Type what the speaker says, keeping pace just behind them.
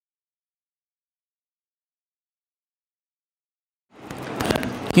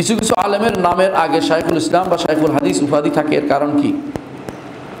কিছু কিছু আলেমের নামের আগে শাইখুল ইসলাম বা শাইখুল হাদিস উপাধি থাকে, এর কারণ কি?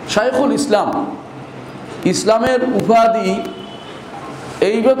 শাইখুল ইসলাম, ইসলামের উপাধি,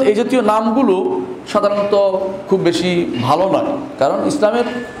 এই জাতীয় নামগুলো সাধারণত খুব বেশি ভালো নয়। কারণ ইসলামের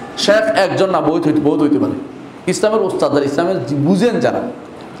শেখ একজন না, বহুত হইতে পারে। ইসলামের ওস্তাদ যারা, ইসলামের বুঝেন যারা,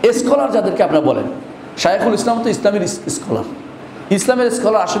 স্কলার যাদেরকে আপনারা বলেন, শাইখুল ইসলাম তো ইসলামের স্কলার। ইসলামের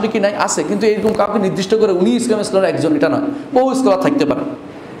স্কলার আসলে কি নাই? আছে, কিন্তু এরকম কাউকে নির্দিষ্ট করে উনি ইসলামের স্কলার একজন এটা নয়, বহু স্কলার থাকতে পারে।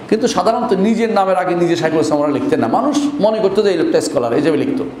 কিন্তু সাধারণত নিজের নামের আগে নিজে শাইখুল ইসলাম ওরা লিখতেন না। মানুষ মনে করতো যে এই লোকটা স্কলার, এই যাবে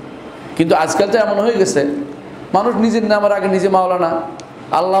লিখতো। কিন্তু আজকাল তো এমন হয়ে গেছে, মানুষ নিজের নামের আগে নিজে মাওলানা,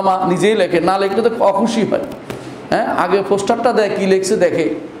 আল্লামা নিজেই লেখে, না লিখলে তো অখুশি হয়। হ্যাঁ, আগে পোস্টারটা দেয়, কী লিখছে দেখে,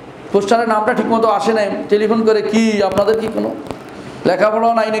 পোস্টারের নামটা ঠিকমতো আসে নাই, টেলিফোন করে কি আপনাদের কি কোনো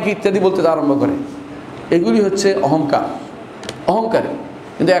লেখাপড়াও নাই নাকি ইত্যাদি বলতে আরম্ভ করে। এগুলি হচ্ছে অহংকারী।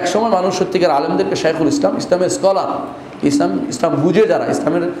 কিন্তু একসময় মানুষ সত্যিকার আলেমদেরকে শাইখুল ইসলাম, ইসলামের স্কলার, ইসলাম বুঝে যারা,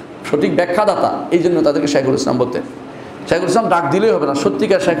 ইসলামের সঠিক ব্যাখ্যাদাতা, এই জন্য তাদেরকে শাইখুল ইসলাম বলতেন। শাইখুল ইসলাম ডাক দিলেই হবে না,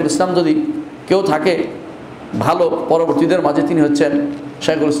 সত্যিকার শাইখুল ইসলাম যদি কেউ থাকে ভালো পরবর্তীদের মাঝে, তিনি হচ্ছেন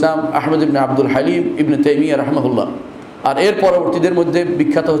শাইখুল ইসলাম আহমদ ইবনে আব্দুল হালিম ইবনে তাইমিয়া রাহমাহুল্লাহ। আর এর পরবর্তীদের মধ্যে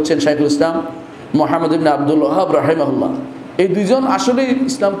বিখ্যাত হচ্ছেন শাইখুল ইসলাম মুহাম্মদ ইবনে আব্দুল ওয়াহাব রাহিমাহুল্লাহ। এই দুইজন আসলে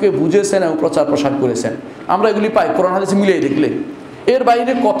ইসলামকে বুঝেছেন এবং প্রচার প্রসার করেছেন। আমরা এগুলি পাই কোরআন হাদিসে মিলিয়ে দেখলে। এর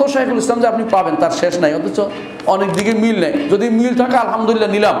বাইরে কত শাইখুল ইসলাম যে আপনি পাবেন তার শেষ নাই, অথচ অনেক দিকে মিল নেই। যদি মিল থাকে আলহামদুলিল্লাহ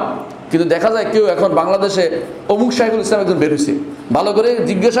নিলাম, কিন্তু দেখা যায় কেউ এখন বাংলাদেশে অমুক শাইখুল ইসলাম একজন বেরোছে, ভালো করে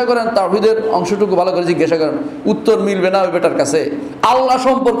জিজ্ঞাসা করেন, তাওহীদের অংশটুকু ভালো করে জিজ্ঞাসা করেন, উত্তর মিলবে না ওই বেটার কাছে। আল্লাহ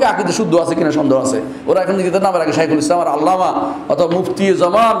সম্পর্কে আকীদা শুদ্ধ আছে কিনা সন্দেহ আছে। ওরা এখন নিজেদের নামের আগে শাইখুল ইসলাম আর আল্লামা অথবা মুফতি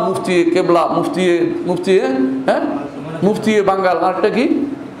জামান, মুফতি কেবলা, মুফতি বাঙ্গাল, আরেকটা কি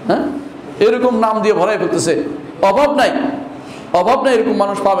এরকম নাম দিয়ে ভরাই ফেলতেছে। অভাব নাই এরকম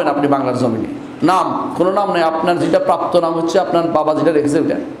মানুষ পাবেন আপনি বাংলার জমিনে। নাম কোনো নাম নেই, আপনার যেটা প্রাপ্ত নাম হচ্ছে আপনার বাবা যেটা রেখেছে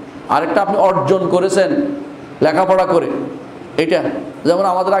ওইটা, আরেকটা আপনি অর্জন করেছেন লেখাপড়া করে, এটা। যেমন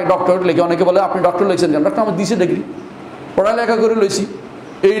আমাদের আগে ডক্টরেট লিখে, অনেকে বলে আপনি ডক্টর লিখছেন কেন? ডক্টর আমার দিছে ডিগ্রি, পড়ালেখা করে লইছি,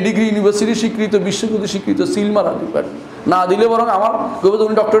 এই ডিগ্রি ইউনিভার্সিটি স্বীকৃত, বিশ্ববিদ্যালয় স্বীকৃত, সিল মারা না দিলে বরং আমার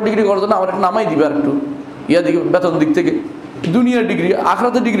উনি ডক্টর ডিগ্রি করার জন্য আমার একটা নামাই দিবে, আর একটু ইয়া দিকে বেতন দিক থেকে। দুনিয়ার ডিগ্রি,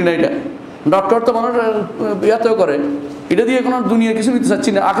 আখরাতের ডিগ্রি না এটা। ডক্টর তো মানুষ ইয়াতেও করে, এটা দিয়ে কোনো দুনিয়ার কিছু নিতে চাচ্ছি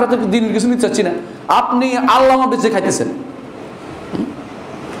না, আখরাতের দিনের কিছু নিতে চাচ্ছি না। আপনি আল্লামা বেঁচে খাইতেছেন,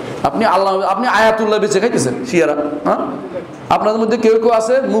 আপনি আয়াতুল্লাহ বেঁচে খাইতেছেন শিয়ারা। হ্যাঁ, আপনাদের মধ্যে কেউ কেউ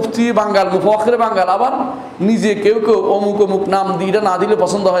আছে মুফতি বাঙ্গাল, মুফাখরে বাঙ্গাল, আবার নিজে কেউ অমুক নাম দিয়ে, এটা না দিলে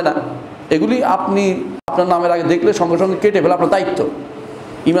পছন্দ হয় না। এগুলি আপনি আপনার নামের আগে দেখলে সঙ্গে সঙ্গে কেটে ফেলে আপনার দায়িত্ব।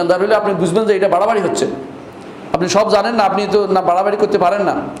 ইমানদার হলে আপনি বুঝবেন যে এটা বাড়াবাড়ি হচ্ছে। আপনি সব জানেন না, আপনি তো না বাড়াবাড়ি করতে পারেন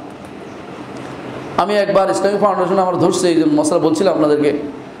না। আমি একবার ইসলামিক ফাউন্ডেশন আমার ধরছে, এই মশলা বলছিলাম আপনাদেরকে,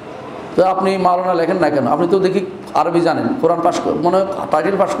 তো আপনি মাওলানা লেখেন না কেন? আপনি তো দেখি আরবি জানেন, কোরআন পাস মনে হয়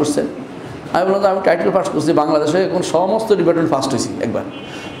টাইটেল পাস করছেন। আমি বললাম আমি টাইটেল পাস করছি, বাংলাদেশে এখন সমস্ত ডিপার্টমেন্ট ফার্স্ট হয়েছি একবার,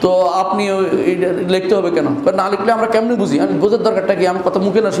 তো আপনি লিখতে হবে কেন? না লিখলে আমরা কেমনি বুঝি? আমি বোঝার দরকারটা কি? আমি কথা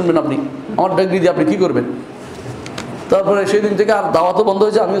মুখে না শুনবেন আপনি, আমার ডিগ্রি দিয়ে আপনি কী করবেন? তারপরে সেই দিন থেকে আর দাওয়াতও বন্ধ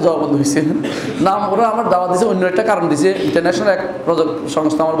হয়েছে, আমিও যাওয়া বন্ধ হয়েছে। নাম ওরা আমার দাওয়াত দিয়েছে, অন্য একটা কারণ দিয়েছে। ইন্টারন্যাশনাল এক প্রজেক্ট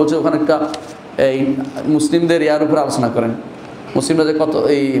সংস্থা আমার বলছে, ওখানে একটা এই মুসলিমদের ইয়ার উপরে আলোচনা করেন, মুসলিমরা যে কত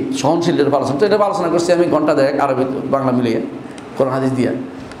এই সহনশীলের উপর আলোচনা, তো এটা আলোচনা করছি আমি ঘন্টা দেয় আরবি বাংলা মিলিয়ে কোরআন হাদিস দিয়ে।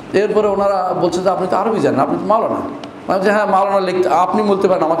 এরপরে ওনারা বলছে যে আপনি তো আরবি জানেন, আপনি তো মাওলানা। আমি বলছি হ্যাঁ মাওলানা লিখতে, আপনি বলতে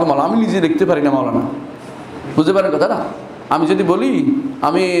পারেন আমাকে মাওলানা, আমি নিজে লিখতে পারি না মাওলানা। বুঝতে পারেন কথা না? আমি যদি বলি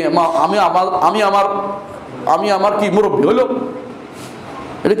আমি আমার কি মুরব্বী হইল,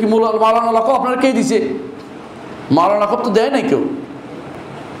 এটা কি মাওলানা লকব আপনারা কে দিছে? মাওলানা লকব তো দেয় নাই কেউ।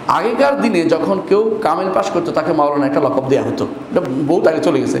 আগেকার দিনে যখন কেউ কামেল পাস করতো তাকে মাওলানা একটা লকব দেওয়া হতো, এটা বহুত আগে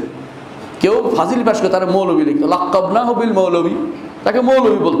চলে গেছে। কেউ ফাজিল পাস করতো তারা মৌলবী লিখতো, লাকব না হবিল মৌলবী, তাকে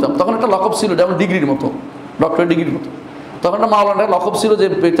মৌলবী বলতাম। তখন একটা লকব ছিল যেমন ডিগ্রির মতো, ডক্টরেট ডিগ্রির মতো। তখন একটা মাওলানা লকব ছিল যে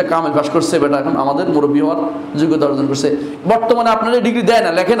এটা কামেল পাস করছে, বেটা এখন আমাদের মুরব্বী হওয়ার যোগ্যতা অর্জন করছে। বর্তমানে আপনারা ডিগ্রি দেয়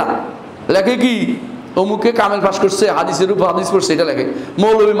না, লেখে না, লেখে কি অমুকে কামেল পাস করছে, হাদিসের উপর হাদিস করছে, এটা লেখে।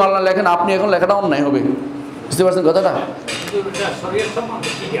 মৌলবী মাওলানা লেখেন, আপনি এখন লেখাটা অন্যায় হবে। বুঝতে পারছেন কথাটা?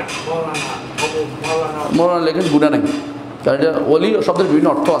 মৌলানা লেখেন গুণা নাই, কারণ এটা অলি শব্দের বিভিন্ন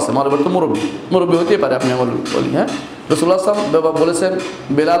অর্থ আছে। মাওলানা তো মুরব্বী হতেই পারে, আপনি আমার অলি। হ্যাঁ, রাসূলুল্লাহ সাল্লাল্লাহু আলাইহি ওয়াসাল্লাম বলেছেন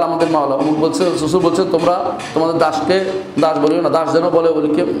বেলাল আমাদের মাওলা, অমুক বলছে, রাসূল বলছেন তোমরা তোমাদের দাসকে দাস বলিও না, দাস যেন বলে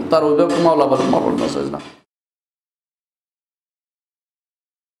অলিকে তার অভিভাবক মাওলা বলে, মাওলানা।